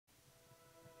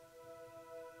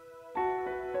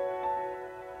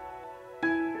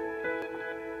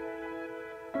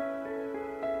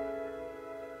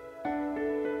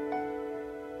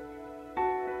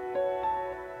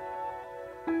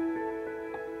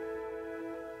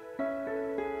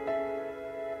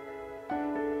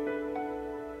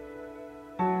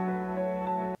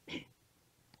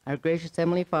Our gracious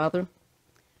Heavenly Father,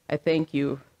 I thank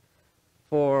you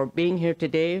for being here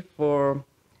today, for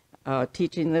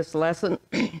teaching this lesson.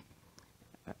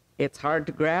 It's hard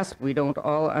to grasp. We don't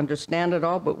all understand it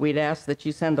all, but we'd ask that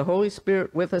you send the Holy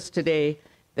Spirit with us today,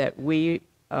 that we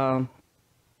can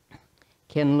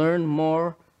learn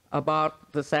more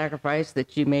about the sacrifice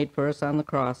that you made for us on the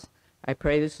cross. I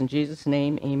pray this in Jesus'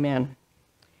 name, amen.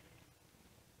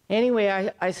 Anyway,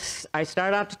 I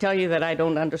start out to tell you that I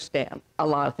don't understand a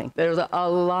lot of things. There's a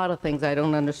lot of things I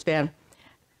don't understand,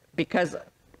 because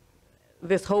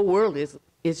this whole world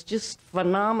is just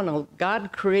phenomenal.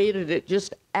 God created it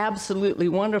just absolutely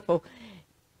wonderful.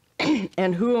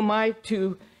 And who am I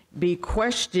to be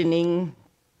questioning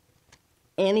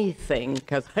anything,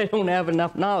 because I don't have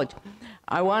enough knowledge.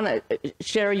 I want to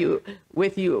share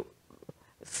with you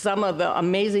some of the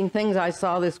amazing things I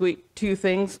saw this week. Two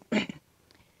things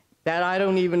that I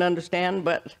don't even understand,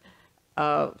 but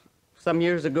some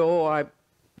years ago I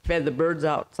fed the birds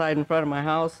outside in front of my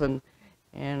house, and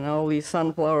all these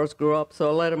sunflowers grew up, so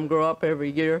I let them grow up every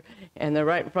year, and they're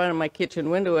right in front of my kitchen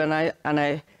window,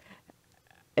 and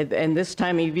this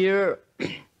time of year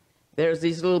there's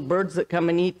these little birds that come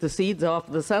and eat the seeds off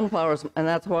of the sunflowers, and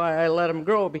that's why I let them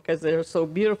grow, because they're so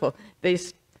beautiful. They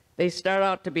start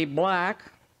out to be black,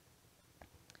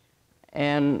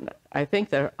 and I think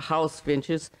they're house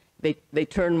finches. They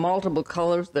turn multiple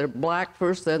colors. They're black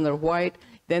first, then they're white,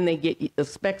 then they get the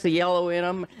specks of yellow in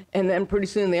them, and then pretty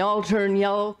soon they all turn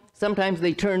yellow. Sometimes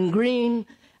they turn green,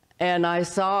 and I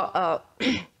saw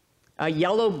a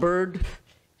yellow bird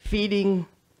picking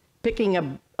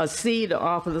a seed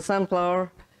off of the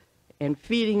sunflower and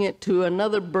feeding it to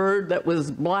another bird that was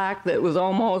black, that was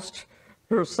almost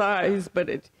her size, but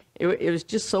it was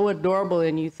just so adorable.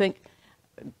 And you think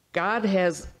God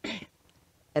has,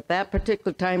 at that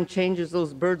particular time, changes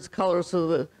those birds' colors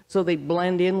so they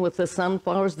blend in with the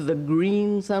sunflowers, the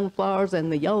green sunflowers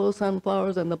and the yellow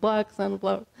sunflowers and the black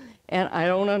sunflowers, and I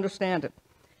don't understand it.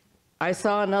 I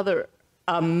saw another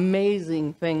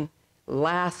amazing thing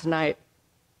last night.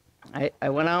 I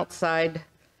went outside.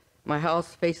 My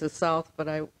house faces south, but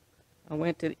I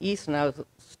went to the east, and I was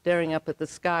staring up at the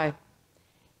sky,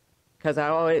 because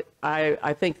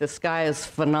I think the sky is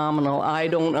phenomenal. I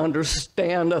don't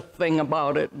understand a thing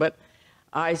about it, but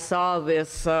I saw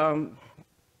this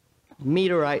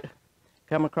meteorite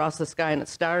come across the sky, and it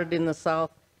started in the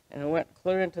south, and it went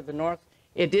clear into the north.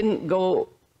 It didn't go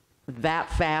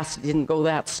that fast, it didn't go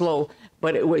that slow,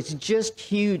 but it was just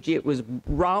huge. It was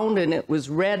round, and it was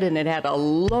red, and it had a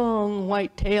long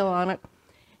white tail on it.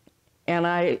 And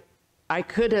I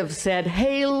could have said,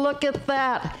 "Hey, look at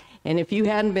that!" And if you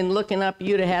hadn't been looking up,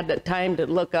 you'd have had the time to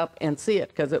look up and see it,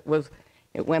 because it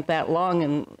went that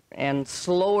long and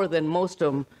slower than most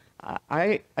of them.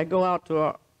 I go out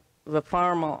to the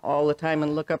farm all the time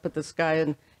and look up at the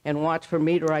sky and watch for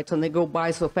meteorites, and they go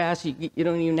by so fast you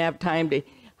don't even have time to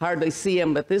hardly see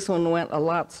them, but this one went a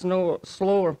lot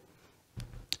slower.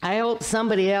 I hope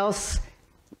somebody else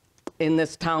in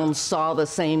this town saw the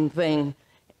same thing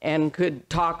and could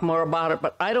talk more about it,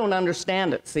 but I don't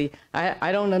understand it. See,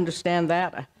 I don't understand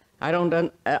that.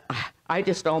 I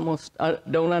just almost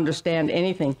don't understand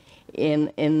anything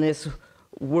in this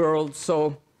world.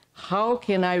 So how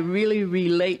can I really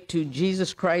relate to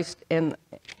Jesus Christ and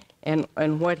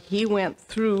what he went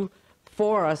through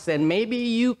for us? And maybe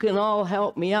you can all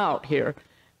help me out here,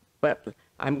 but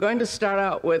I'm going to start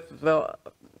out with the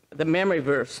memory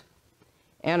verse.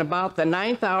 And about the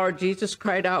 9th hour, Jesus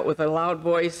cried out with a loud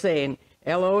voice, saying,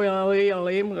 "Eloi, Eloi,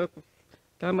 Elohim,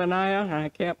 I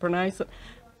can't pronounce it.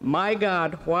 My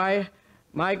God, why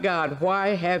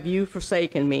have you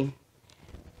forsaken me?"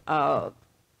 And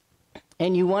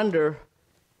you wonder,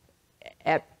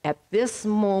 at this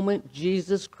moment,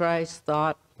 Jesus Christ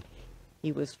thought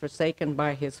he was forsaken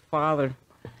by his Father.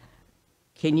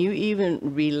 Can you even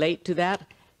relate to that?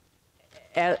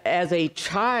 As a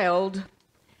child,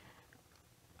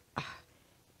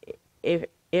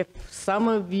 if some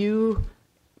of you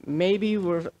maybe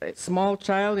were a small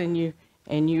child and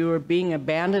you were being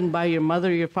abandoned by your mother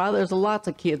or your father, there's lots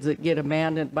of kids that get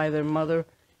abandoned by their mother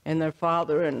and their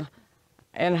father,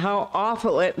 and how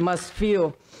awful it must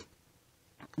feel.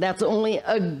 That's only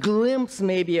a glimpse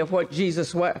maybe of what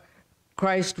Jesus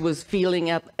Christ was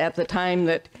feeling at the time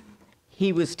that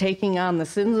he was taking on the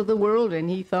sins of the world,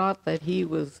 and he thought that he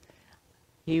was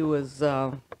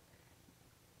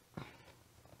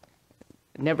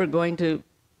never going to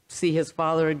see his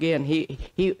Father again.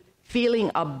 He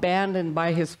feeling abandoned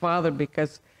by his Father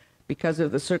because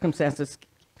of the circumstances.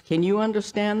 Can you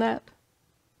understand that?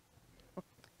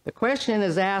 The question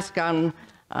is asked on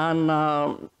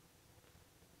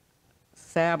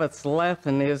Sabbath's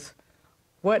lesson is,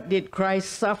 what did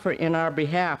Christ suffer in our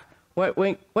behalf?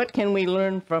 What can we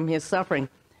learn from his suffering?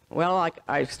 Well, like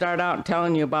I start out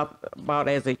telling you about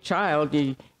as a child,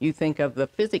 you think of the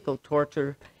physical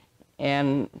torture,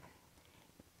 and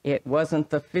it wasn't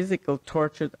the physical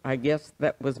torture, I guess,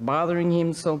 that was bothering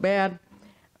him so bad.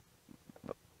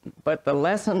 But the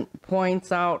lesson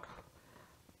points out,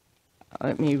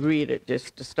 let me read it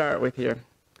just to start with here.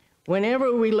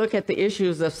 Whenever we look at the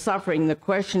issues of suffering, the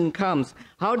question comes,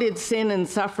 how did sin and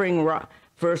suffering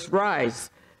first rise?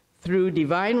 Through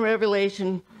divine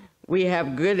revelation, we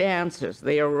have good answers.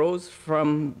 They arose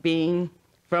from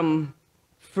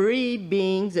free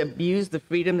beings abused the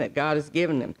freedom that God has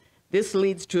given them. This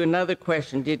leads to another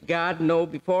question. Did God know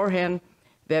beforehand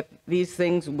that these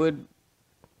things would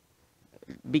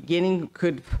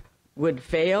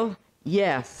fail?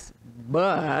 Yes,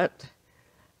 but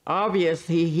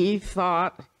obviously he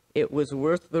thought it was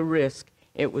worth the risk.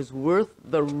 It was worth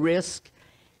the risk,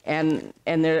 and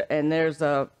there's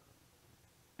a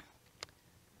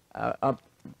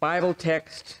Bible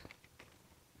text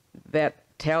that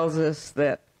tells us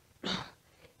that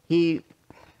he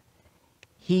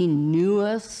knew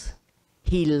us,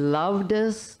 he loved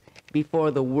us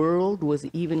before the world was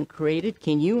even created.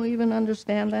 Can you even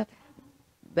understand that?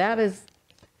 That is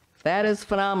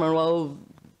phenomenal,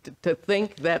 to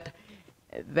think that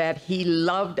he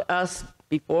loved us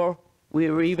before we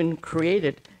were even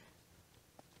created.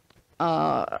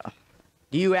 Do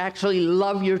you actually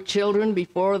love your children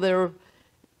before they're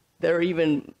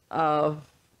even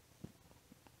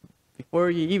before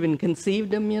you even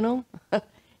conceived them? You know,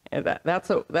 and that's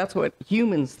what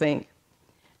humans think.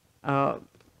 And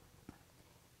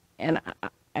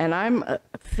I'm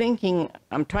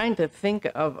trying to think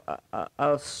of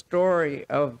a story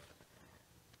of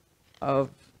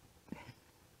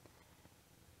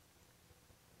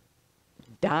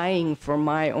dying for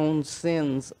my own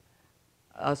sins.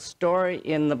 A story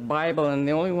in the Bible, and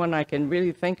the only one I can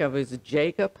really think of is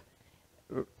Jacob.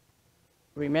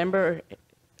 Remember,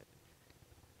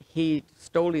 he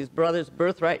stole his brother's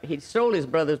birthright. He stole his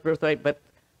brother's birthright, but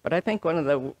I think one of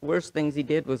the worst things he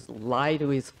did was lie to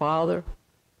his father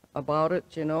about it,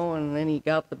 you know, and then he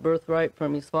got the birthright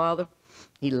from his father.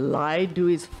 He lied to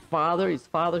his father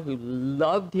who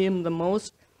loved him the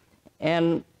most.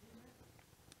 And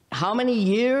how many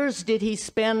years did he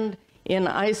spend in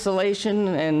isolation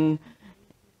and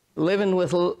living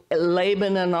with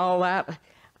Laban and all that?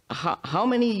 How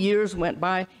many years went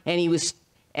by, and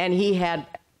he had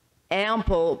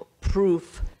ample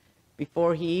proof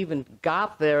before he even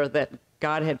got there that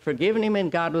God had forgiven him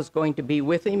and God was going to be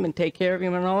with him and take care of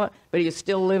him and all that, but he was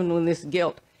still living with this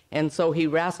guilt. And so he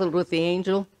wrestled with the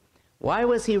angel. Why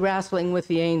was he wrestling with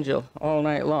the angel all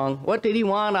night long? What did he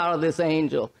want out of this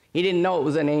angel? He didn't know it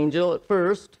was an angel at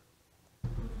first.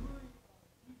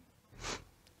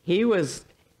 He was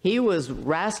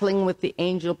wrestling with the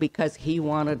angel because he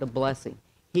wanted a blessing.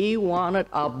 He wanted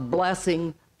a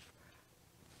blessing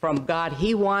from God.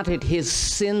 He wanted his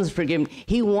sins forgiven.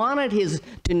 He wanted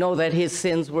to know that his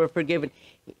sins were forgiven.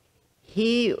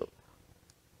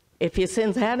 If his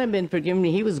sins hadn't been forgiven,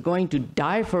 he was going to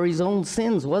die for his own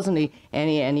sins, wasn't he?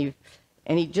 And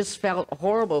he just felt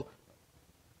horrible.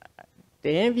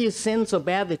 Did any of you sin so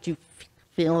bad that you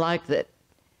feel like that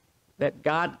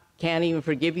God can't even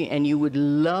forgive you, and you would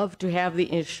love to have the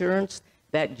assurance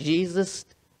that Jesus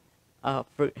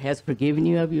has forgiven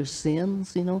you of your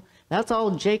sins? You know, that's all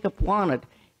Jacob wanted.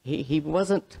 He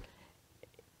wasn't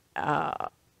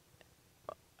at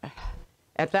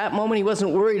that moment, he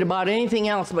wasn't worried about anything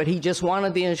else, but he just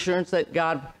wanted the assurance that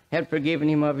God had forgiven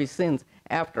him of his sins.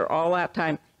 After all that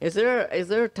time, is there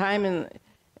a time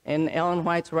in Ellen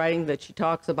White's writing that she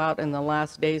talks about in the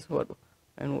last days,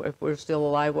 and if we're still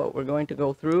alive, what we're going to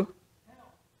go through?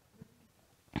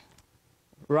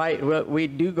 Right, well, we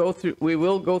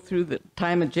will go through the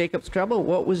time of Jacob's trouble.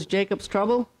 What was Jacob's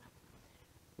trouble?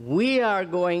 We are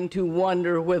going to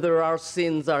wonder whether our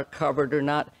sins are covered or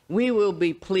not. We will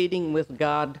be pleading with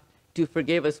God to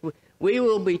forgive us. We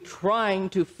will be trying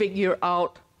to figure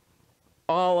out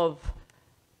all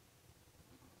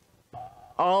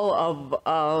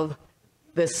of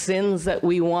the sins that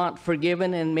we want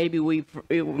forgiven, and maybe we've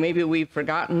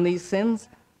forgotten these sins.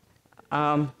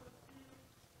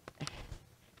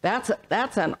 That's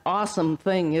an awesome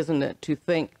thing, isn't it, to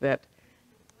think that.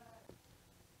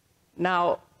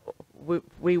 Now,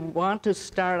 we want to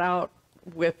start out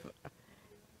with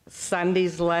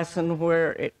Sunday's lesson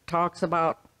where it talks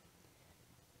about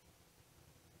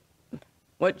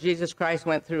what Jesus Christ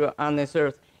went through on this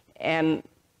earth. And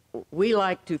we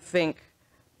like to think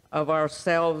of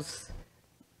ourselves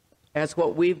as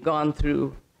what we've gone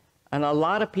through. And a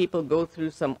lot of people go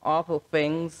through some awful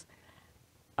things.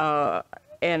 But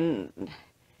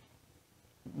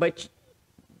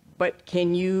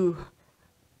can you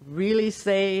really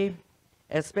say,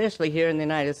 especially here in the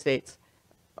United States,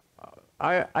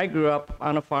 I grew up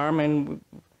on a farm and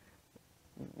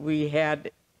we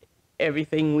had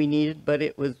everything we needed, but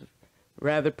it was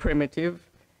rather primitive.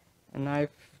 And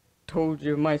I've told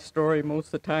you my story most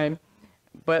of the time.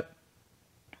 But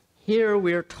here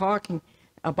we're talking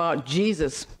about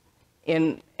Jesus,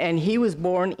 and he was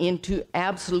born into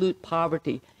absolute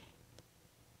poverty.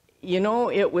 You know,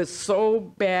 it was so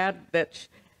bad that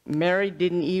Mary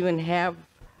didn't even have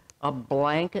a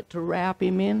blanket to wrap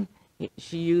him in.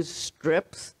 She used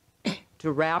strips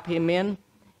to wrap him in,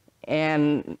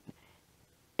 and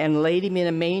laid him in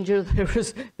a manger. There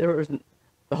was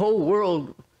the whole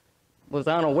world was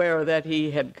unaware that he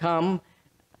had come,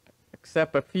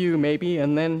 except a few maybe,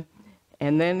 and then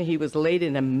he was laid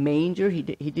in a manger. He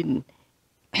didn't.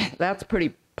 That's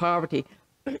pretty poverty.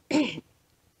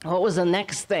 What was the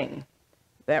next thing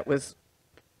that was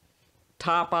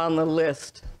top on the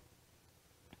list?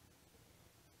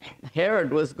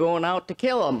 Herod was going out to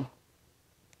kill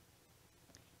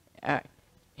him.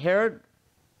 Herod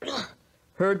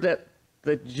heard that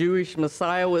the Jewish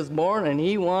Messiah was born, and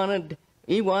he wanted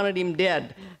him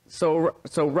dead. So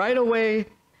right away,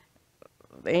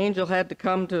 the angel had to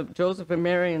come to Joseph and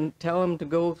Mary and tell him to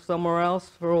go somewhere else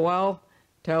for a while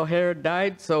till Herod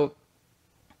died.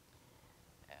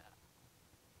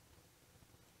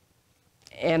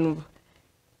 And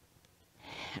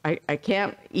I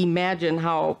can't imagine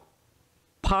how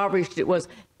impoverished it was.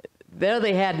 There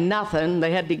they had nothing.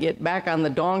 They had to get back on the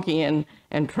donkey and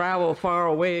travel far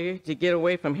away to get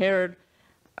away from Herod.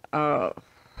 It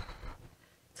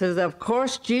says, of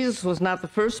course, Jesus was not the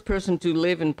first person to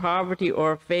live in poverty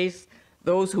or face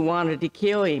those who wanted to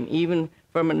kill him, even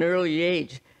from an early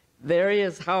age. There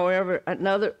is, however,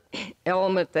 another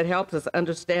element that helps us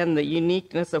understand the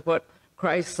uniqueness of what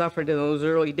Christ suffered in those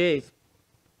early days.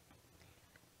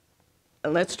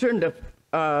 And let's turn to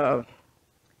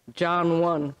John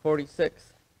 1:46.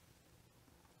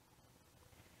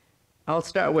 I'll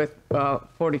start with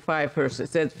 45 first. It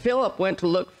says, Philip went to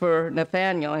look for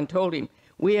Nathanael and told him,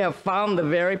 we have found the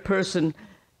very person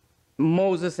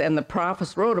Moses and the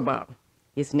prophets wrote about.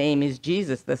 His name is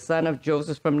Jesus, the son of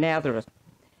Joseph from Nazareth.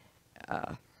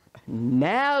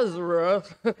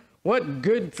 Nazareth? What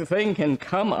good thing can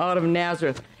come out of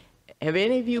Nazareth? Have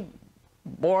any of you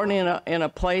born in a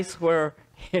place where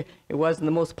it wasn't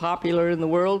the most popular in the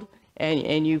world,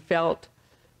 and you felt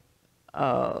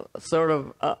sort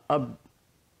of a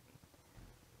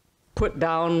put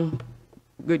down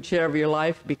good share of your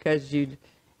life because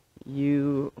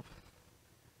you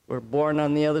were born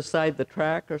on the other side of the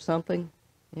track or something,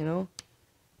 you know?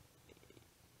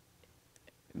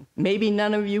 Maybe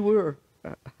none of you were,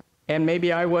 and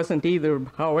maybe I wasn't either.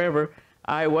 However,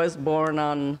 I was born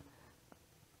on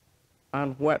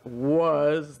what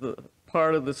was the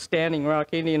part of the Standing Rock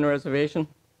Indian Reservation.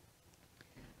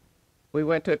 We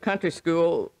went to a country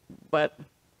school, but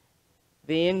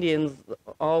the Indians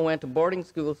all went to boarding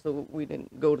school, so we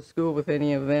didn't go to school with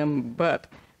any of them. But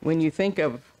when you think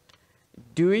of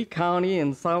Dewey County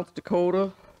in South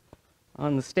Dakota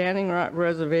on the Standing Rock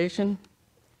Reservation,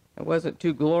 it wasn't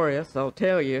too glorious, I'll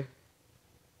tell you.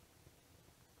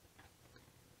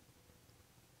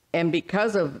 And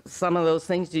because of some of those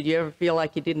things, did you ever feel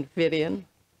like you didn't fit in?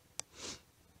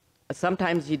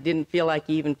 Sometimes you didn't feel like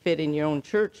you even fit in your own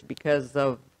church because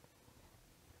of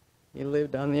you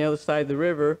lived on the other side of the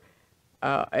river.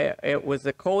 It was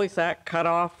a cul-de-sac cut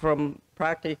off from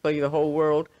practically the whole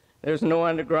world. There's no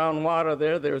underground water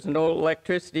there. There's no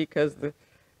electricity because the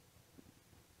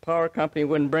power company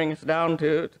wouldn't bring us down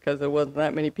to it because there wasn't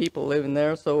that many people living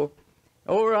there. So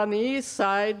over on the east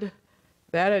side,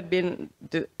 that had been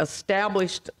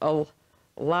established a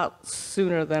lot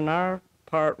sooner than our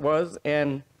part was,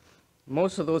 and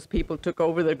most of those people took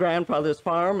over their grandfather's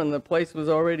farm, and the place was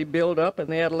already built up, and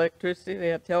they had electricity, they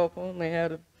had telephone, they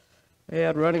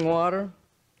had running water.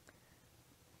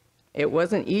 It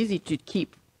wasn't easy to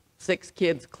keep 6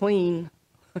 kids clean,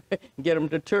 get them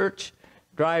to church,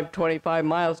 drive 25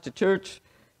 miles to church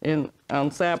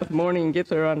on Sabbath morning and get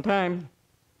there on time.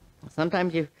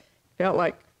 Sometimes you felt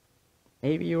like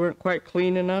maybe you weren't quite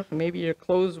clean enough, maybe your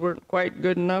clothes weren't quite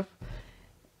good enough.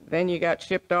 Then you got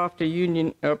shipped off to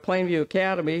Plainview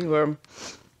Academy,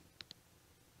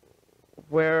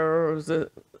 where it was the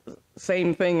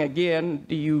same thing again.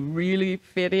 Do you really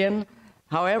fit in?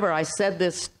 However, I said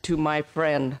this to my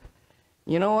friend.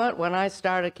 You know what? When I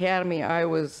started Academy, I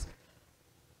was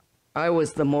I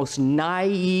was the most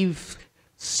naive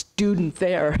student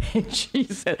there. And she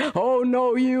said, "Oh,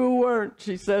 no, you weren't."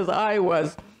 She says, "I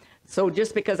was." So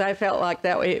just because I felt like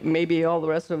that way, maybe all the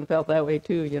rest of them felt that way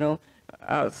too, you know.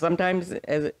 Sometimes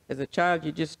as a child,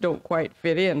 you just don't quite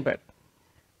fit in.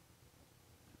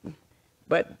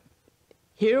 But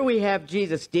here we have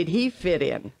Jesus. Did he fit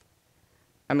in?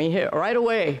 I mean, here, right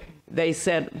away, they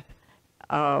said,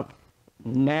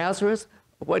 Nazareth,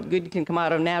 what good can come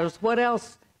out of Nazareth? What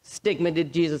else stigma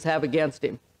did Jesus have against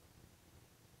him?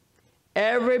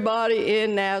 Everybody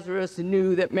in Nazareth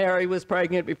knew that Mary was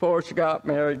pregnant before she got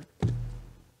married.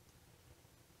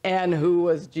 And who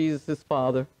was Jesus'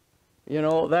 father? You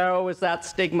know, there was that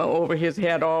stigma over his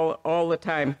head all the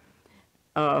time.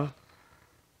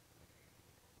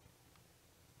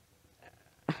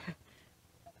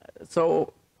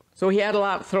 So he had a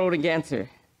lot thrown against him.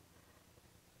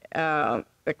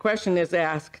 The question is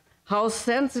asked, how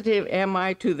sensitive am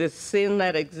I to the sin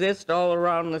that exists all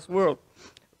around this world?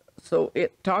 So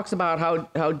it talks about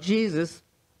how Jesus,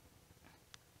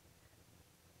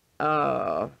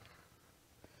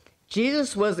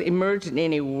 Jesus was immersed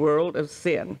in a world of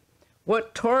sin.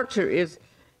 What torture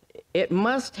it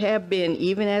must have been,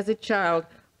 even as a child,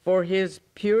 for his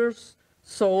pure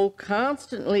soul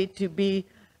constantly to be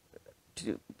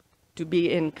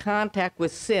in contact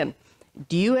with sin.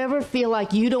 Do you ever feel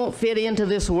like you don't fit into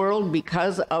this world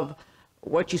because of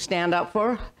what you stand up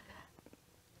for?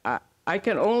 I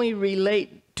can only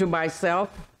relate to myself.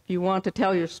 If you want to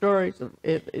tell your stories,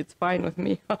 it's fine with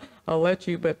me. I'll let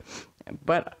you, but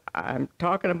I'm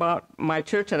talking about my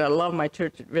church, and I love my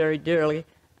church very dearly.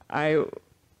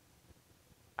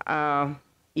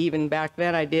 Even back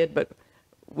then I did, but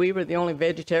we were the only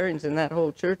vegetarians in that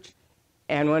whole church.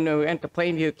 And when we went to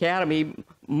Plainview Academy,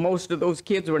 most of those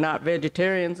kids were not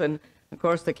vegetarians, and of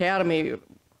course the academy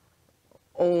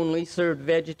only served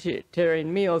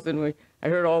vegetarian meals, and I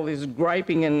heard all this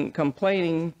griping and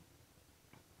complaining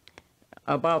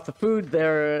about the food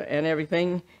there and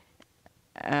everything,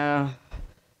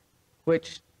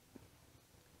 which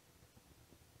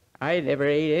I never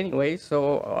ate anyway,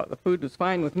 so the food was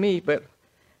fine with me. But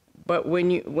when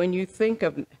you think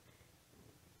of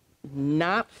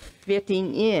not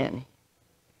fitting in,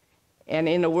 and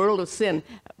in a world of sin,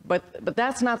 but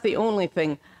that's not the only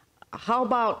thing. How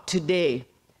about today?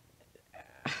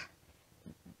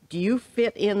 Do you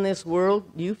fit in this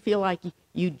world? Do you feel like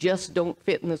you just don't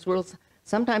fit in this world?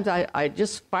 Sometimes I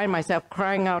just find myself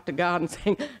crying out to God and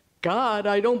saying, God,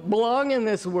 I don't belong in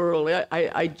this world.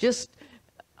 I just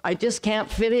can't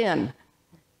fit in.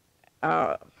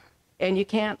 And you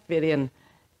can't fit in.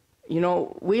 You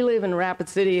know, we live in Rapid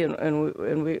City, and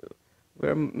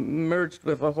we're merged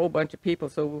with a whole bunch of people,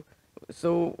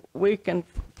 so we can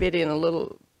fit in a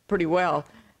little pretty well.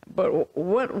 But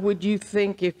what would you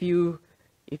think if you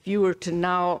were to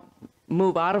now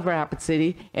move out of Rapid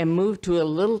City and move to a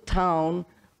little town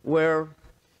where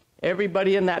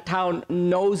everybody in that town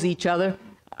knows each other?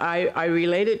 I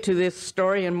related to this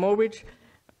story in Mobridge.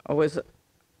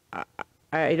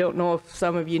 I don't know if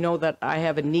some of you know that I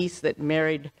have a niece that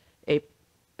married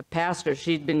a pastor.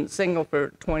 She'd been single for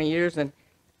 20 years, and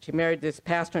she married this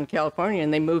pastor in California,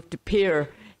 and they moved to Pierre,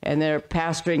 and they're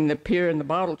pastoring the Pierre and the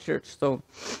Bottle Church.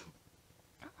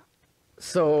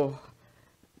 So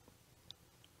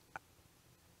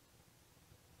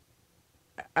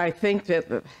I think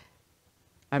that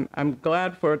I'm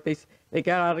glad for it. They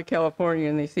got out of California,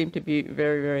 and they seem to be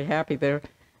very, very happy there.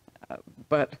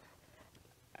 But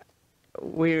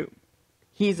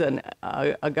he's a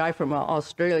guy from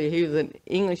Australia. He was an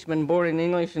Englishman, born in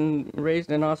English and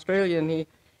raised in Australia, and he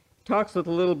talks with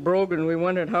a little brogue, and we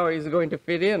wondered how he's going to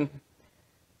fit in.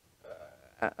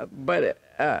 But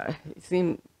it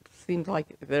seems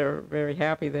like they're very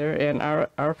happy there and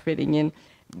are fitting in.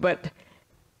 But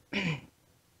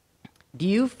do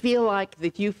you feel like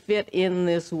that you fit in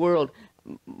this world?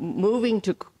 Moving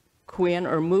to Quinn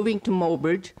or moving to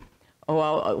Mobridge,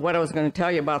 what I was going to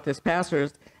tell you about this pastor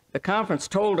is the conference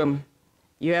told him,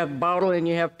 you have Bottle and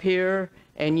you have Pierre,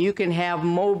 and you can have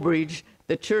Mobridge.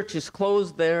 The church is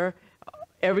closed there.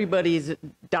 Everybody's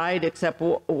died except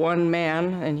one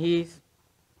man, and he's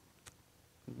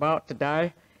about to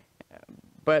die.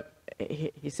 But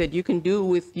he said, you can do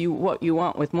with you what you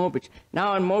want with Mobridge.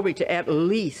 Now in Mobridge, at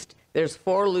least, there's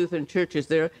 4 Lutheran churches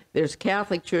there. There's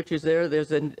Catholic churches there.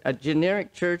 There's a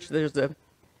generic church. There's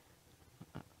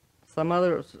some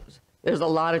other. There's a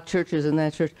lot of churches in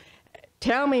that church.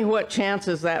 Tell me what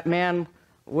chances that man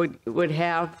would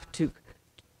have to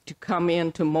come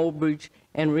into Mobridge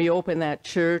and reopen that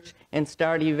church and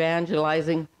start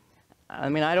evangelizing. I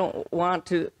mean, I don't want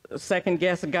to second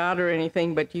guess God or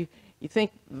anything, but you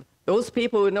think those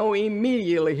people would know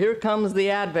immediately, here comes the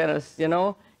Adventists, you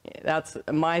know. That's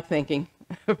my thinking.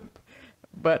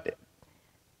 But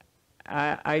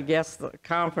I guess the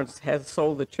conference has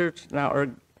sold the church now, or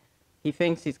he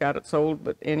thinks he's got it sold,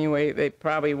 but anyway, they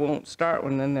probably won't start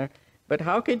one in there. But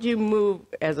how could you move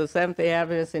as a Seventh-day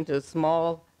Adventist into a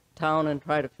small town and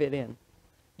try to fit in?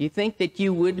 Do you think that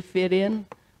you would fit in?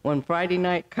 When Friday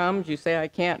night comes, you say, I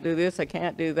can't do this, I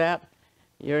can't do that.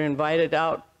 You're invited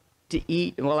out to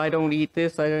eat. Well, I don't eat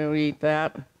this, I don't eat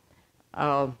that.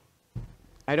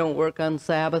 I don't work on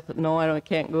Sabbath. No, I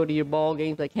can't go to your ball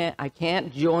games. I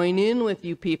can't join in with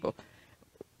you people.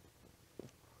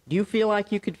 Do you feel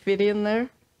like you could fit in there?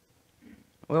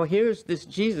 Well, here's this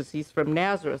Jesus. He's from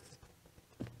Nazareth.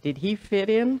 Did he fit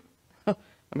in? I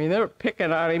mean, they were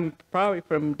picking on him probably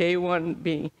from day one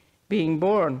being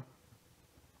born.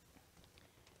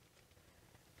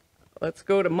 Let's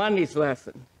go to Monday's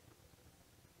lesson.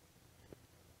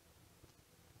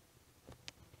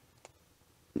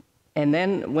 And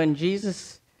then when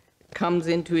Jesus comes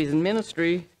into his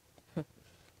ministry,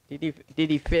 did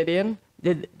he fit in?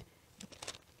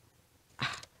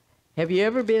 Have you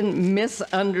ever been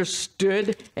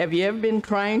misunderstood? Have you ever been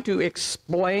trying to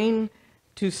explain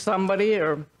to somebody,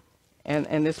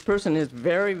 and this person is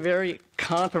very, very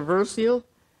controversial,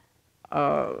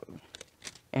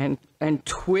 and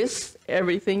twists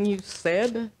everything you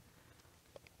said?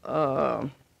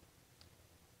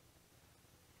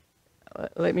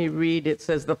 Let me read. It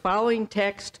says, the following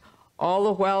text, all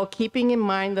the while keeping in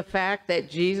mind the fact that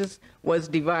Jesus was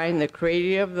divine, the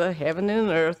creator of the heaven and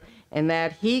earth, and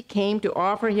that he came to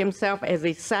offer himself as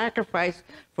a sacrifice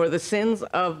for the sins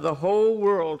of the whole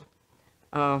world.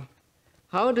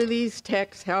 How do these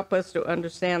texts help us to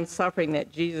understand suffering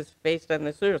that Jesus faced on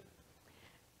this earth?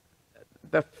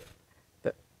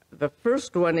 The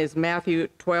first one is Matthew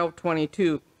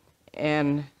 12:22,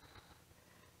 and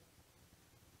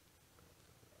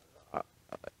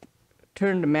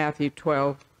turn to Matthew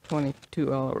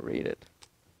 12:22. I'll read it.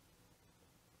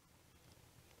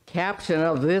 Caption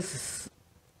of this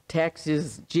text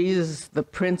is Jesus, the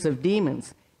Prince of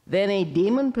Demons. Then a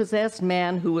demon-possessed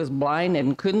man who was blind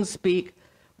and couldn't speak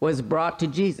was brought to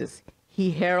Jesus. He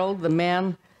healed the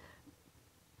man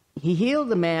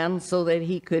so that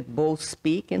he could both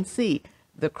speak and see.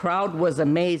 The crowd was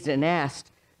amazed and asked,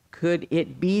 could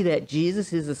it be that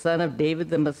Jesus is the son of David,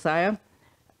 the Messiah?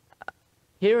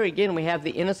 Here again we have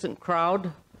the innocent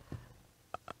crowd,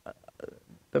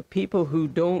 the people who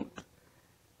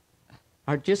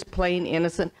are just plain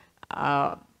innocent,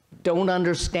 don't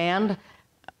understand.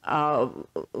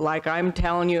 Like I'm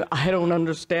telling you, I don't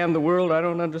understand the world. I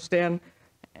don't understand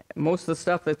most of the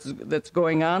stuff that's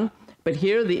going on. But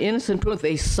here, the innocent truth,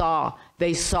 they saw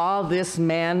this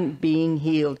man being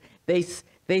healed.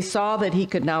 They saw that he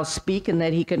could now speak and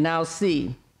that he could now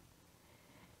see.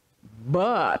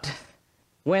 But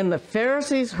when the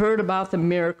Pharisees heard about the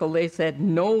miracle, they said,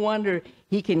 no wonder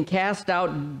he can cast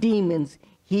out demons.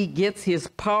 He gets his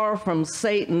power from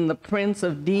Satan, the prince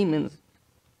of demons.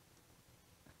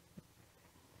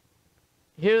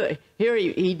 Here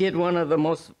he did one of the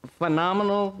most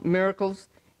phenomenal miracles,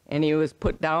 and he was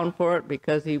put down for it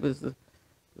because he was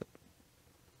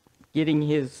getting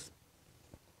his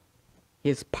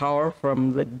power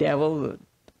from the devil, the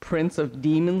prince of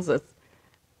demons.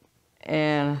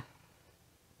 And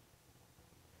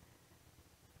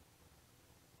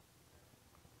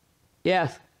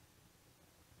yes,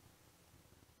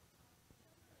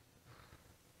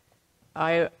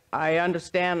 I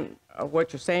understand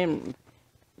what you're saying.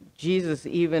 Jesus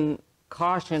even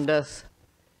cautioned us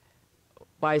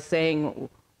by saying,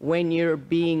 when you're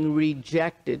being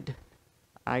rejected,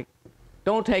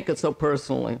 don't take it so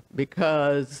personally,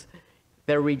 because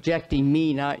they're rejecting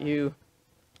me, not you.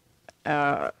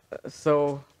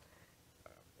 So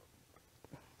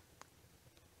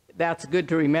that's good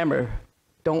to remember.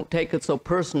 Don't take it so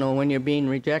personal when you're being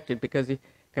rejected, because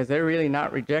they're really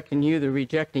not rejecting you, they're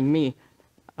rejecting me.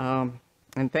 And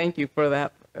thank you for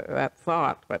that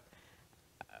thought. But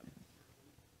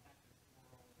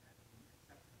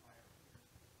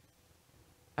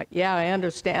yeah, I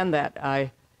understand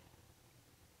that.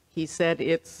 He said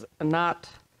it's not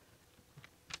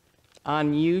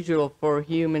unusual for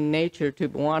human nature to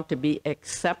want to be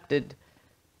accepted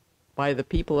by the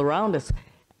people around us.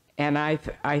 And I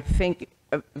think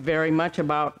very much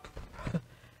about,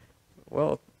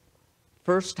 well,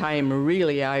 first time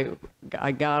really I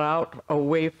got out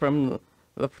away from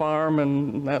the farm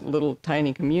and that little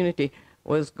tiny community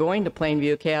was going to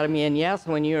Plainview Academy. And yes,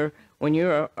 when you're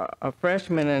a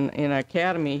freshman in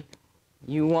academy,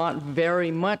 you want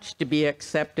very much to be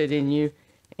accepted, and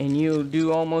you'll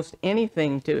do almost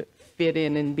anything to fit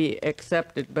in and be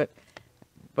accepted, but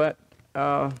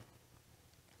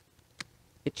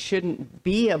it shouldn't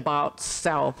be about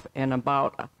self and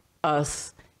about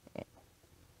us.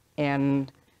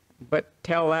 But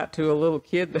tell that to a little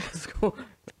kid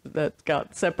that's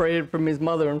got separated from his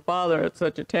mother and father at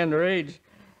such a tender age.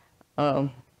 And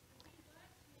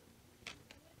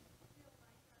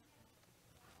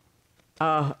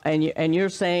you're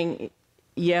saying,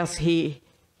 yes, he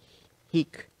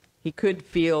could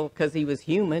feel, because he was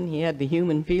human, he had the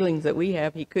human feelings that we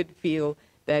have, he could feel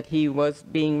that he was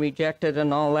being rejected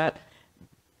and all that,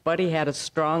 but he had a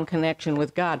strong connection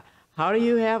with God. How do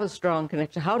you have a strong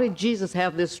connection? How did Jesus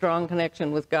have this strong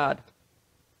connection with God?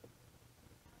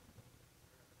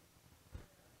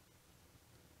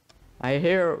 I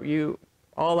hear you,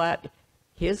 all that.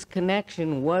 His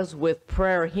connection was with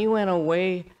prayer. He went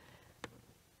away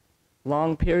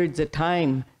long periods of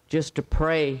time just to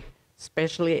pray,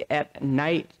 especially at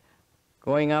night,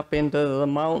 going up into the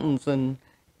mountains and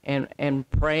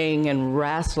praying and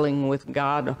wrestling with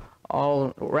God,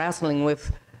 all wrestling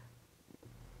with,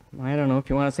 I don't know if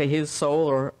you want to say his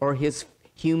soul or his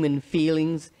human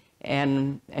feelings,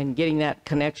 and getting that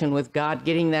connection with God,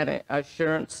 getting that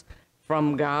assurance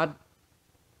from God.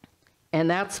 And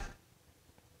that's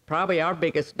probably our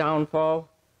biggest downfall,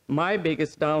 my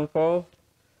biggest downfall.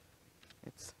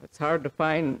 It's hard to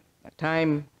find a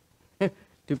time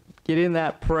to get in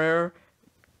that prayer,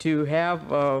 to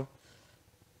have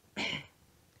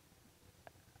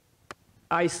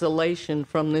isolation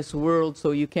from this world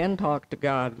so you can talk to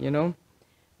God, you know.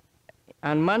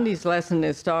 On Monday's lesson,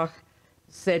 this talk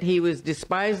said he was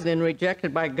despised and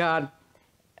rejected by God,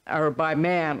 or by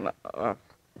man.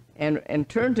 And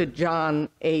turn to John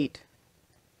 8.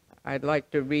 I'd like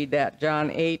to read that.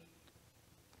 John 8.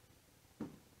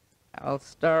 I'll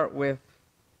start with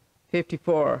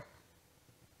 54.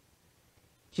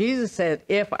 Jesus said,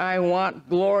 if I want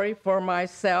glory for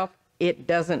myself, it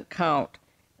doesn't count.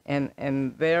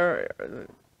 And there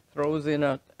throws in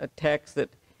a text that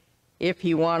if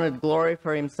he wanted glory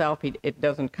for himself, it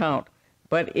doesn't count.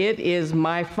 But it is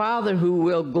my Father who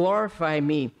will glorify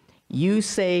me. You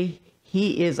say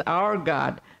he is our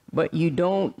God, but you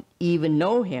don't even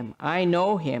know him. I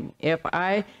know him. If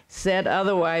I said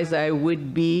otherwise, I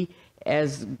would be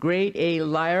as great a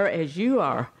liar as you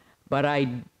are. But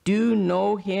I do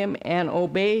know him and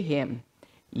obey him.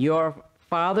 Your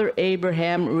father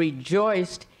Abraham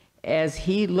rejoiced as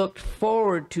he looked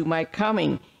forward to my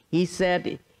coming. He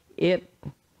said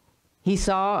he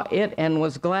saw it and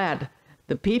was glad.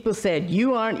 The people said,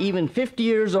 you aren't even 50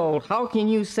 years old. How can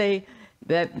you say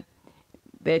that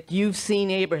you've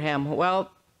seen Abraham?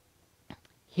 Well,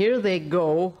 here they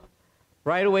go.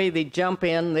 Right away they jump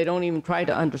in. They don't even try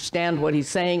to understand what he's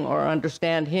saying or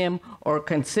understand him or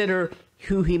consider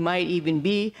who he might even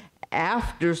be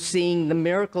after seeing the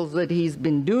miracles that he's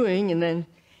been doing. And then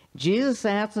Jesus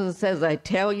answers and says, I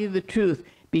tell you the truth.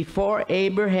 Before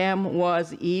Abraham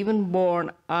was even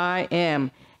born, I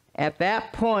am. At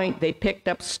that point, they picked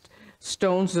up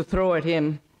stones to throw at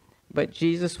him, but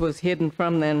Jesus was hidden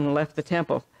from them and left the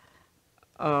temple.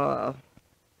 That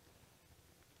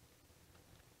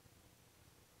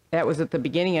was at the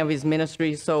beginning of his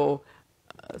ministry, so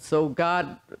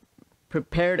God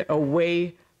prepared a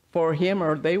way for him,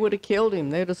 or they would have killed him,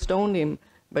 they'd have stoned him,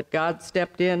 but God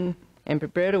stepped in and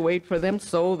prepared a way for them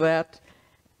so that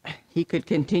he could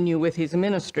continue with his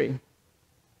ministry.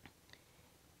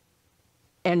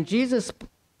 And Jesus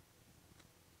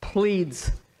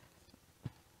pleads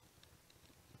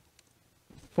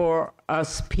for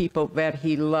us people that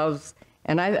he loves,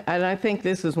 and I think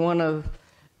this is one of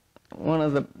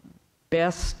the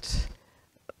best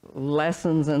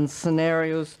lessons and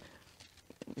scenarios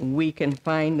we can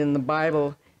find in the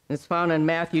Bible. It's found in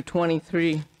Matthew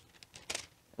 23.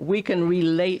 We can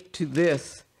relate to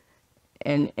this,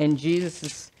 and Jesus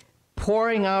is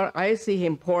pouring out, I see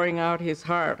him pouring out his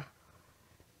heart.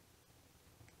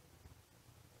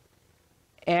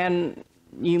 And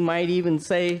you might even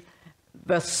say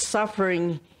the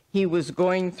suffering he was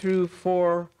going through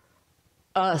for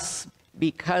us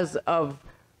because of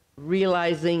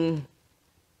realizing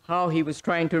how he was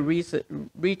trying to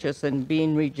reach us and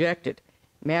being rejected.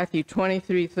 Matthew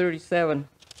 23:37.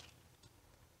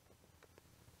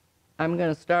 I'm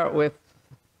going to start with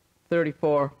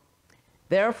 34.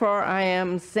 Therefore I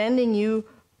am sending you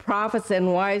prophets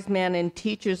and wise men and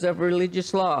teachers of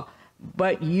religious law,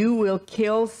 but you will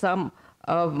kill some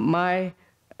of my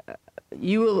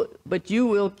you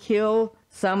will kill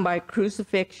some by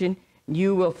crucifixion.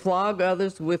 You will flog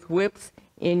others with whips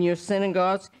in your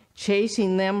synagogues,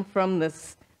 chasing them from the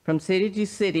from city to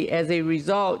city. As a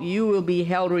result, you will be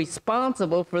held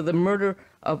responsible for the murder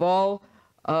of all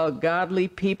godly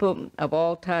people of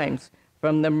all times,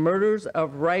 from the murders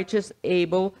of righteous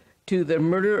Abel to the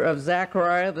murder of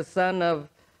Zachariah, the son of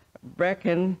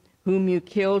Brechan, whom you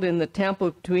killed in the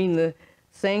temple between the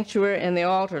sanctuary and the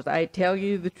altars. I tell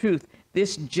you the truth,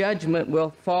 this judgment will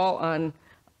fall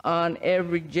on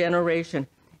every generation.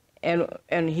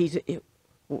 And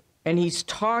he's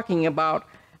talking about,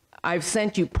 I've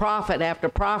sent you prophet after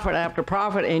prophet after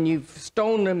prophet, and you've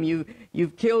stoned them,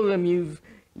 you've killed them, you've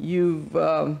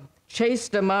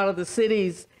chased them out of the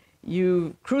cities,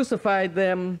 you've crucified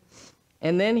them.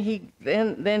 And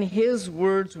then his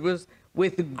words was,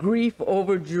 with grief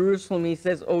over Jerusalem, he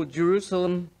says, "Oh,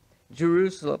 Jerusalem,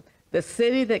 Jerusalem, the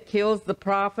city that kills the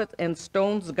prophets and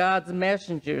stones God's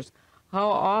messengers. How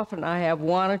often I have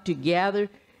wanted to gather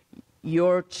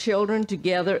your children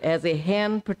together as a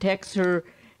hen protects her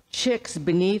chicks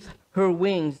beneath her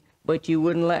wings, but you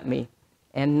wouldn't let me.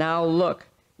 And now look,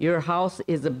 your house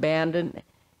is abandoned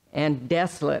and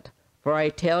desolate. For I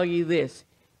tell you this,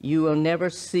 you will never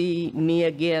see me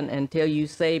again until you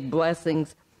say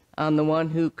blessings on the one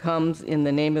who comes in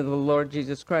the name of the Lord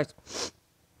Jesus Christ."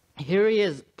 Here he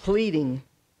is pleading,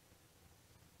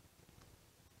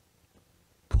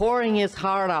 pouring his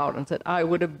heart out, and said, I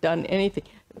would have done anything.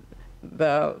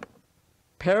 The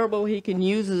parable he can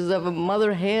use is of a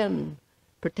mother hen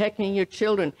protecting your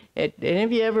children. Any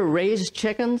of you ever raised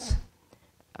chickens?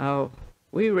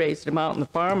 We raised them out on the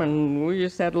farm, and we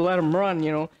just had to let them run,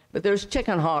 you know. But there's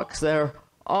chicken hawks that are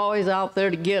always out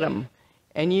there to get them.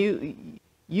 And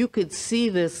you could see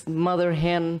this mother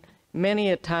hen many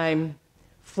a time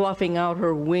fluffing out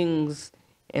her wings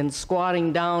and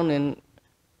squatting down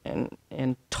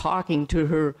and talking to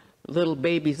her little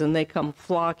babies, and they come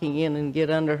flocking in and get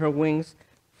under her wings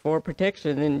for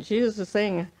protection. And Jesus is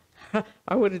saying,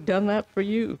 I would have done that for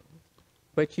you,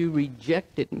 but you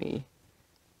rejected me,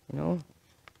 you know.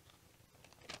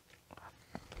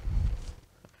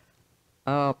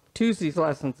 Tuesday's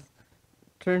lessons.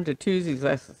 Turn to Tuesday's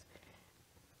lessons.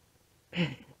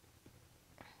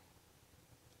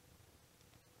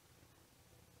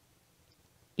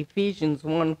 Ephesians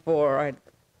 1:4.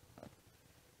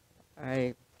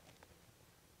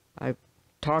 I've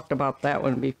talked about that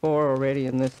one before already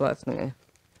in this lesson.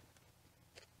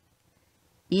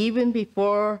 Even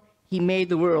before he made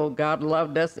the world, God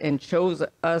loved us and chose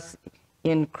us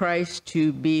in Christ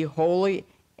to be holy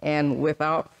and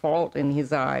without fault in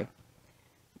his eye.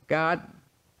 God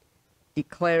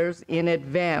declares in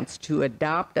advance to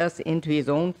adopt us into his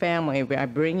own family by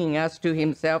bringing us to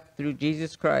himself through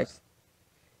Jesus Christ.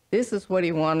 This is what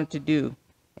he wanted to do,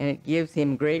 and it gives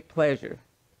him great pleasure.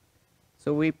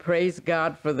 So we praise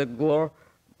God for the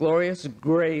glorious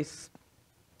grace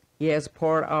he has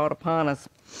poured out upon us.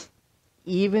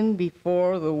 Even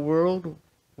before the world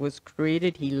was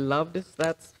created, he loved us.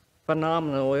 That's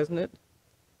phenomenal, isn't it?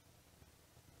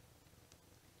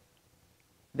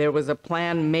 There was a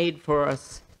plan made for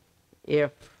us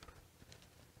if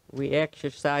we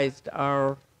exercised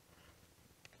our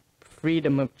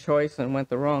freedom of choice and went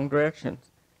the wrong directions.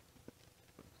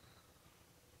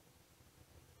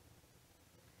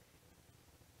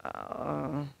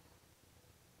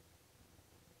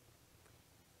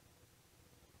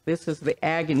 This is the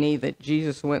agony that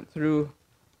Jesus went through.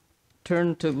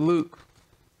 Turn to Luke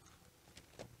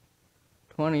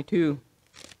 22.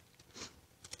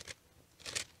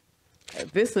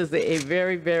 This is a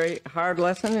very, very hard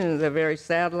lesson, and it's a very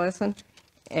sad lesson.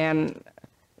 And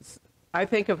I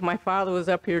think if my father was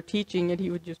up here teaching it, he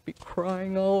would just be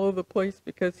crying all over the place,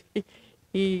 because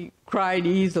he cried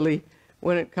easily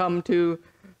when it come to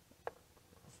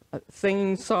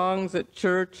singing songs at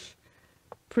church,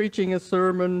 preaching a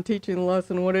sermon, teaching a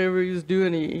lesson, whatever he was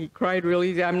doing. He cried real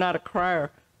easy. I'm not a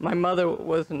crier. My mother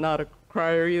was not a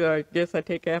crier either. I guess I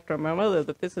take after my mother,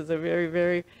 but this is a very,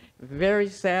 very, very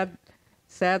sad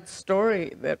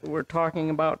story that we're talking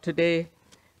about today.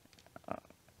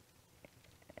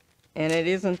 And it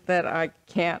isn't that I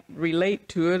can't relate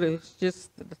to it, it's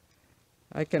just that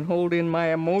I can hold in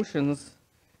my emotions.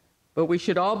 But we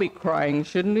should all be crying,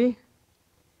 shouldn't we?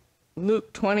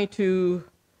 Luke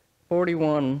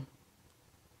 22:41.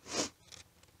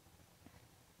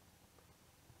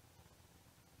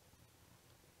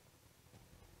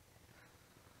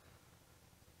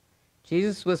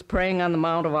 Jesus was praying on the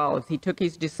Mount of Olives. He took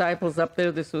his disciples up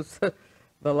there. This was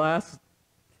the last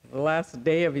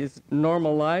day of his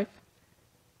normal life.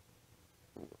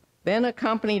 Then,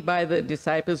 accompanied by the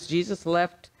disciples, Jesus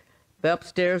left the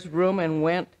upstairs room and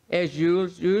went, as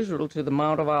usual, to the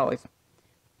Mount of Olives,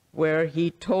 where he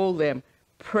told them,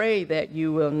 pray that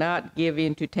you will not give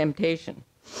in to temptation.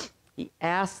 He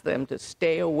asked them to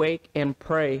stay awake and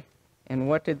pray. And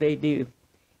what did they do?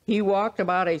 He walked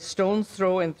about a stone's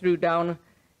throw and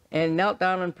knelt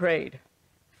down and prayed.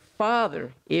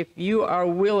 Father, if you are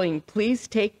willing, please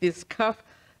take this cup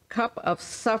of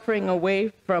suffering away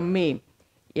from me.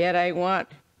 Yet I want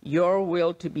your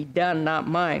will to be done, not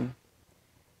mine.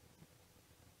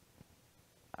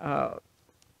 It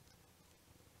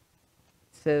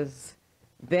says,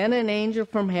 then an angel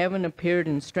from heaven appeared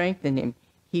and strengthened him.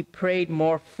 He prayed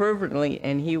more fervently,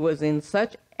 and he was in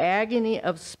such agony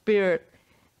of spirit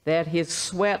that his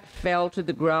sweat fell to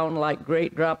the ground like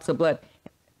great drops of blood.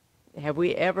 Have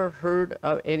we ever heard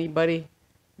of anybody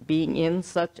being in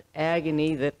such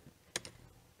agony that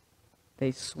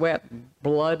they sweat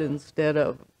blood instead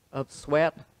of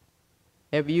sweat?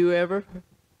 Have you ever?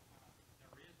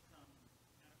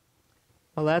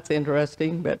 Well, that's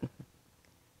interesting, but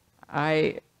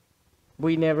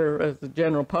we never, as the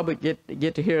general public,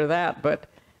 get to hear that. But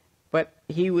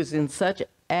he was in such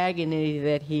agony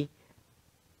that he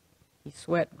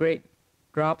sweat great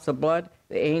drops of blood.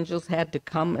 The angels had to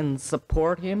come and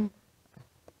support him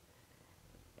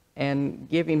and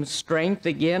give him strength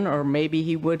again, or maybe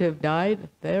he would have died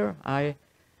there.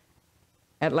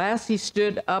 At last he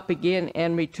stood up again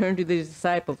and returned to the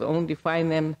disciples, only to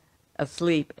find them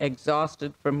asleep,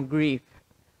 exhausted from grief.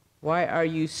 Why are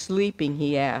you sleeping?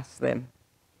 He asked them.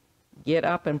 Get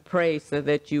up and pray so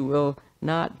that you will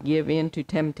not give in to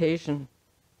temptation.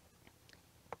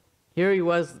 Here he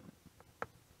was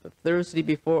Thursday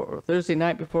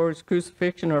night before his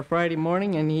crucifixion, or Friday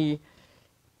morning, and he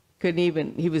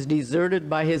was deserted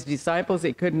by his disciples.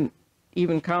 He couldn't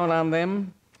even count on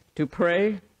them to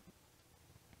pray.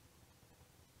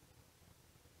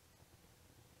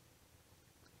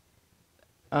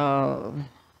 The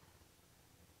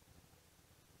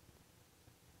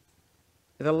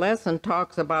lesson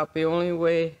talks about the only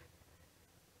way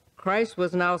Christ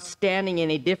was now standing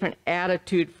in a different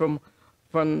attitude from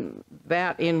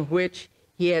that in which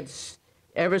he had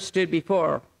ever stood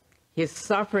before. His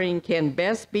suffering can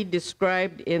best be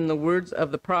described in the words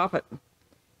of the prophet.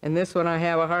 And this one I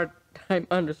have a hard time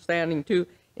understanding too.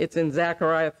 It's in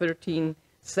Zechariah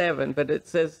 13:7, but it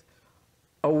says,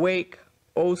 awake,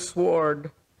 O sword,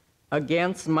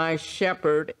 against my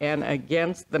shepherd and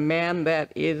against the man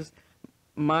that is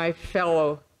my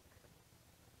fellow,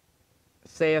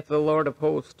 saith the Lord of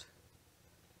hosts.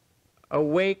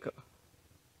 Awake,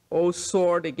 O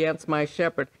sword, against my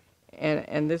shepherd.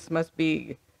 And this must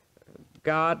be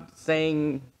God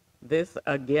saying this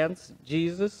against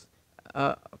Jesus,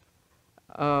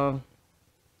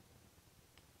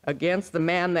 against the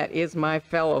man that is my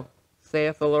fellow,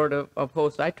 saith the Lord of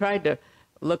hosts. I tried to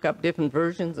look up different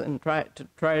versions and try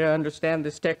to understand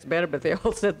this text better, but they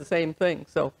all said the same thing.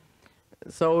 So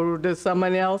does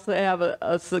someone else have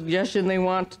a suggestion they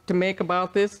want to make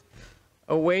about this?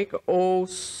 Awake, O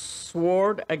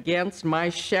sword, against my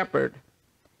shepherd.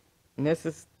 And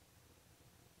this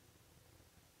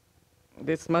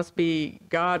must be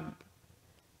God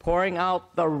pouring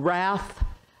out the wrath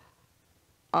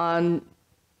on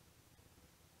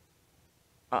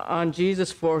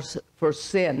Jesus for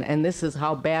sin. And this is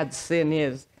how bad sin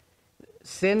is.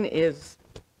 Sin is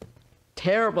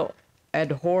terrible,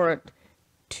 abhorrent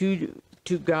to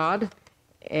God,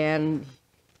 and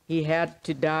he had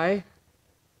to die.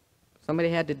 Somebody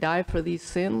had to die for these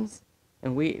sins,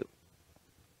 and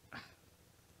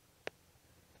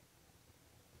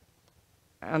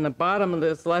on the bottom of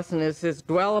this lesson it says,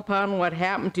 dwell upon what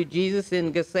happened to Jesus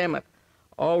in Gethsemane.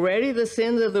 Already the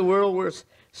sins of the world were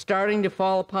starting to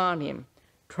fall upon him.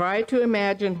 Try to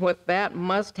imagine what that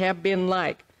must have been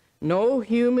like. No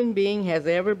human being has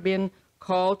ever been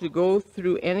called to go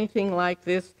through anything like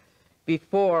this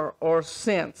before or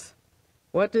since.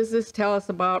 What does this tell us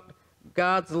about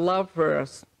God's love for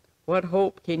us? What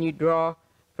hope can you draw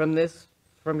from this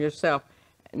from yourself?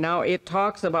 Now it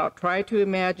talks about, try to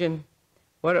imagine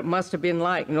what it must have been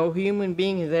like. No human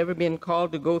being has ever been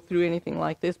called to go through anything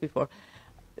like this before.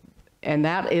 And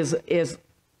that is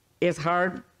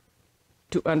hard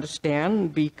to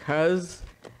understand because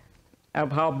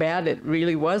of how bad it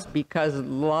really was, because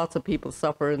lots of people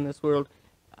suffer in this world.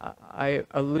 I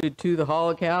alluded to the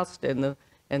Holocaust and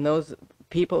those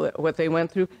people, what they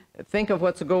went through. Think of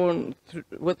what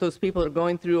those people are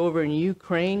going through over in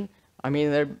Ukraine. I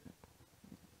mean, they're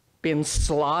being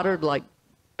slaughtered like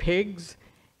pigs,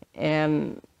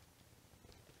 and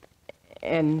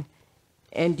do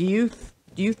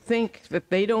you think that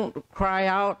they don't cry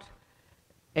out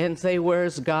and say,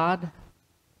 where's God?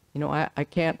 You know, I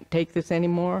can't take this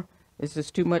anymore. Is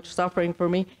this too much suffering for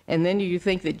me? And then you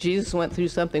think that Jesus went through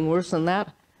something worse than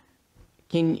that?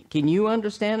 Can you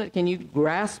understand it? Can you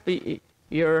grasp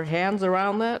your hands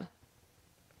around that?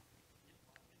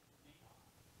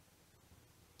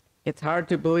 It's hard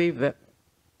to believe that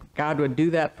God would do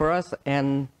that for us,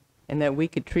 and that we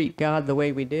could treat God the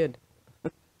way we did,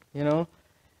 you know?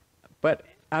 But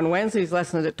on Wednesday's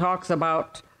lesson, it talks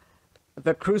about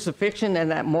the crucifixion and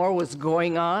that more was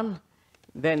going on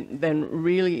than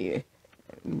really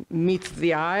meets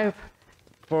the eye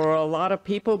for a lot of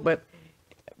people. But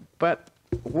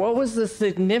what was the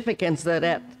significance that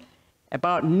at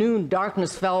about noon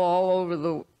darkness fell all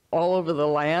over the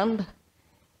land,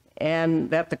 and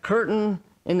that the curtain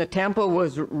in the temple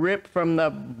was ripped from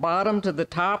the bottom to the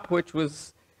top, which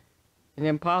was an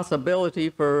impossibility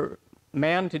for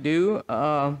man to do,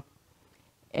 and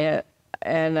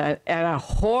a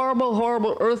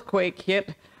horrible earthquake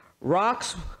hit.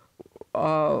 Rocks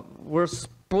were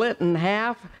split in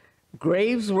half,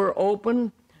 graves were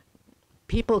open,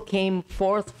 people came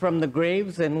forth from the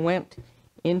graves and went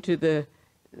into the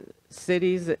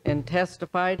cities and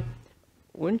testified.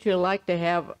 Wouldn't you like to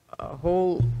have a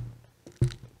whole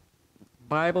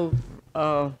Bible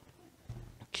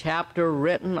chapter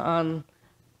written on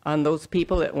those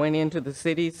people that went into the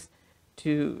cities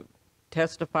to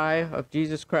testify of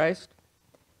Jesus Christ?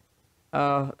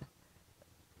 But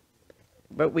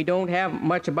we don't have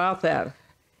much about that.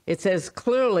 It says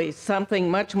clearly something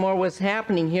much more was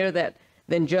happening here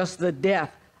than just the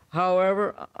death,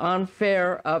 however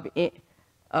unfair, of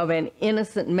an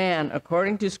innocent man.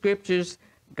 According to scriptures,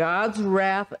 God's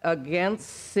wrath against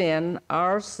sin,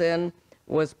 our sin,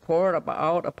 was poured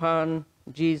out upon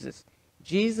Jesus.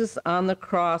 Jesus on the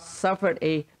cross suffered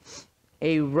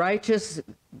a righteous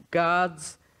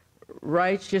God's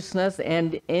righteousness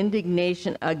and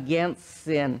indignation against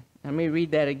sin. Let me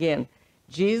read that again.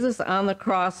 Jesus on the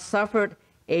cross suffered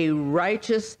a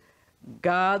righteous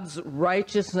God's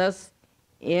righteousness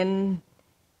in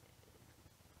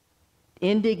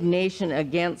indignation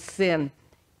against sin.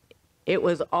 It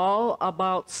was all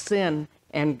about sin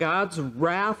and God's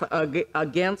wrath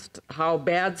against how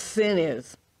bad sin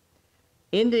is.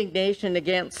 Indignation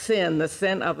against sin, the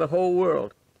sin of the whole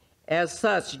world. As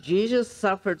such, Jesus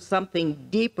suffered something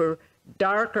deeper,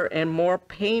 darker, and more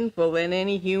painful than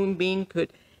any human being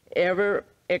could ever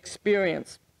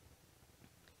experience.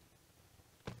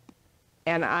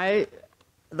 And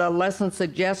the lesson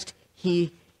suggests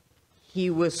he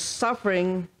was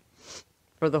suffering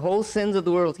for the whole sins of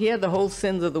the world. He had the whole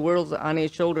sins of the world on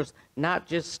his shoulders, not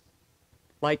just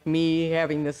like me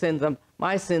having the sins of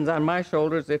my sins on my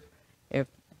shoulders. If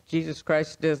Jesus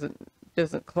Christ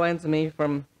doesn't cleanse me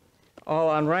from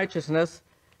all unrighteousness,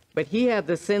 but he had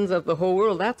the sins of the whole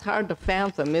world. That's hard to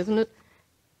fathom, isn't it?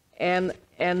 And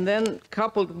then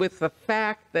coupled with the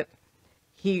fact that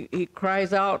he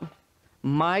cries out,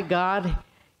 "My God,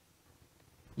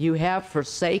 you have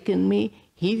forsaken me."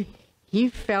 He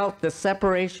felt the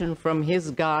separation from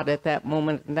his God at that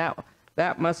moment, and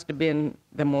that must have been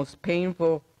the most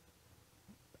painful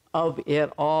of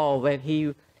it all, that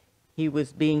he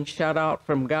was being shut out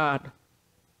from God.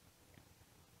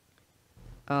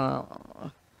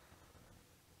 It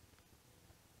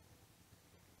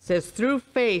says, through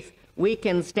faith, we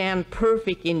can stand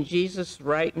perfect in Jesus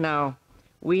right now.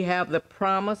 We have the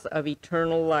promise of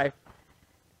eternal life.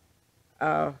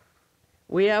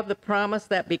 We have the promise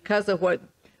that because of what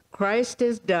Christ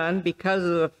has done, because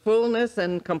of the fullness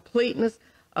and completeness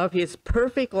of his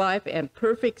perfect life and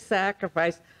perfect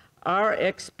sacrifice, our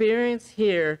experience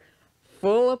here,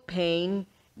 full of pain,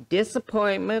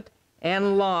 disappointment,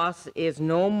 and loss, is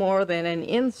no more than an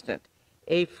instant,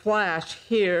 a flash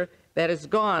here that is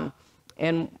gone.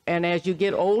 And as you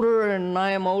get older, and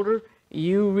I am older,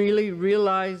 you really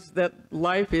realize that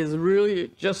life is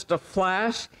really just a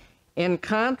flash in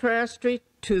contrast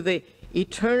to the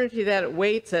eternity that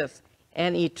awaits us.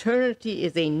 And eternity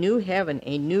is a new heaven,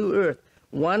 a new earth,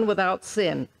 one without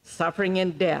sin, suffering,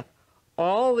 and death.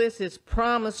 All this is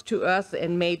promised to us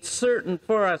and made certain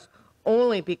for us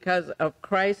only because of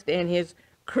Christ and his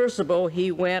crucible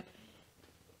he went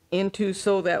into,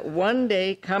 so that one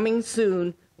day coming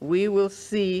soon we will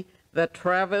see the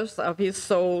traverse of his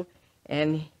soul,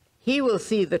 and he will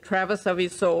see the traverse of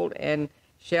his soul and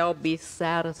shall be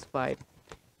satisfied.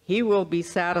 He will be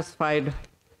satisfied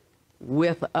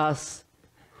with us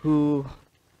who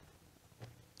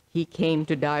he came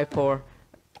to die for.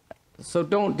 So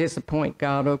don't disappoint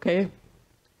God, okay?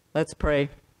 Let's pray.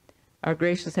 Our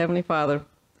gracious Heavenly Father,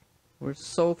 we're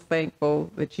so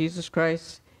thankful that Jesus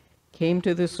Christ came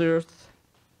to this earth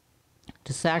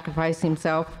to sacrifice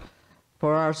himself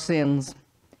for our sins.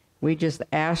 We just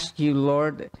ask you,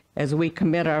 Lord, as we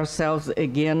commit ourselves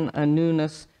again, a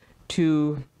newness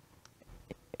to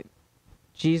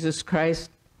Jesus Christ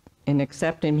and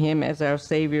accepting him as our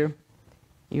Savior,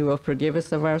 you will forgive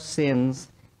us of our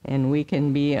sins, and we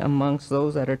can be amongst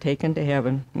those that are taken to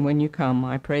heaven when you come.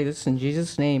 I pray this in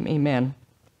Jesus' name. Amen.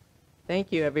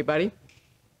 Thank you, everybody.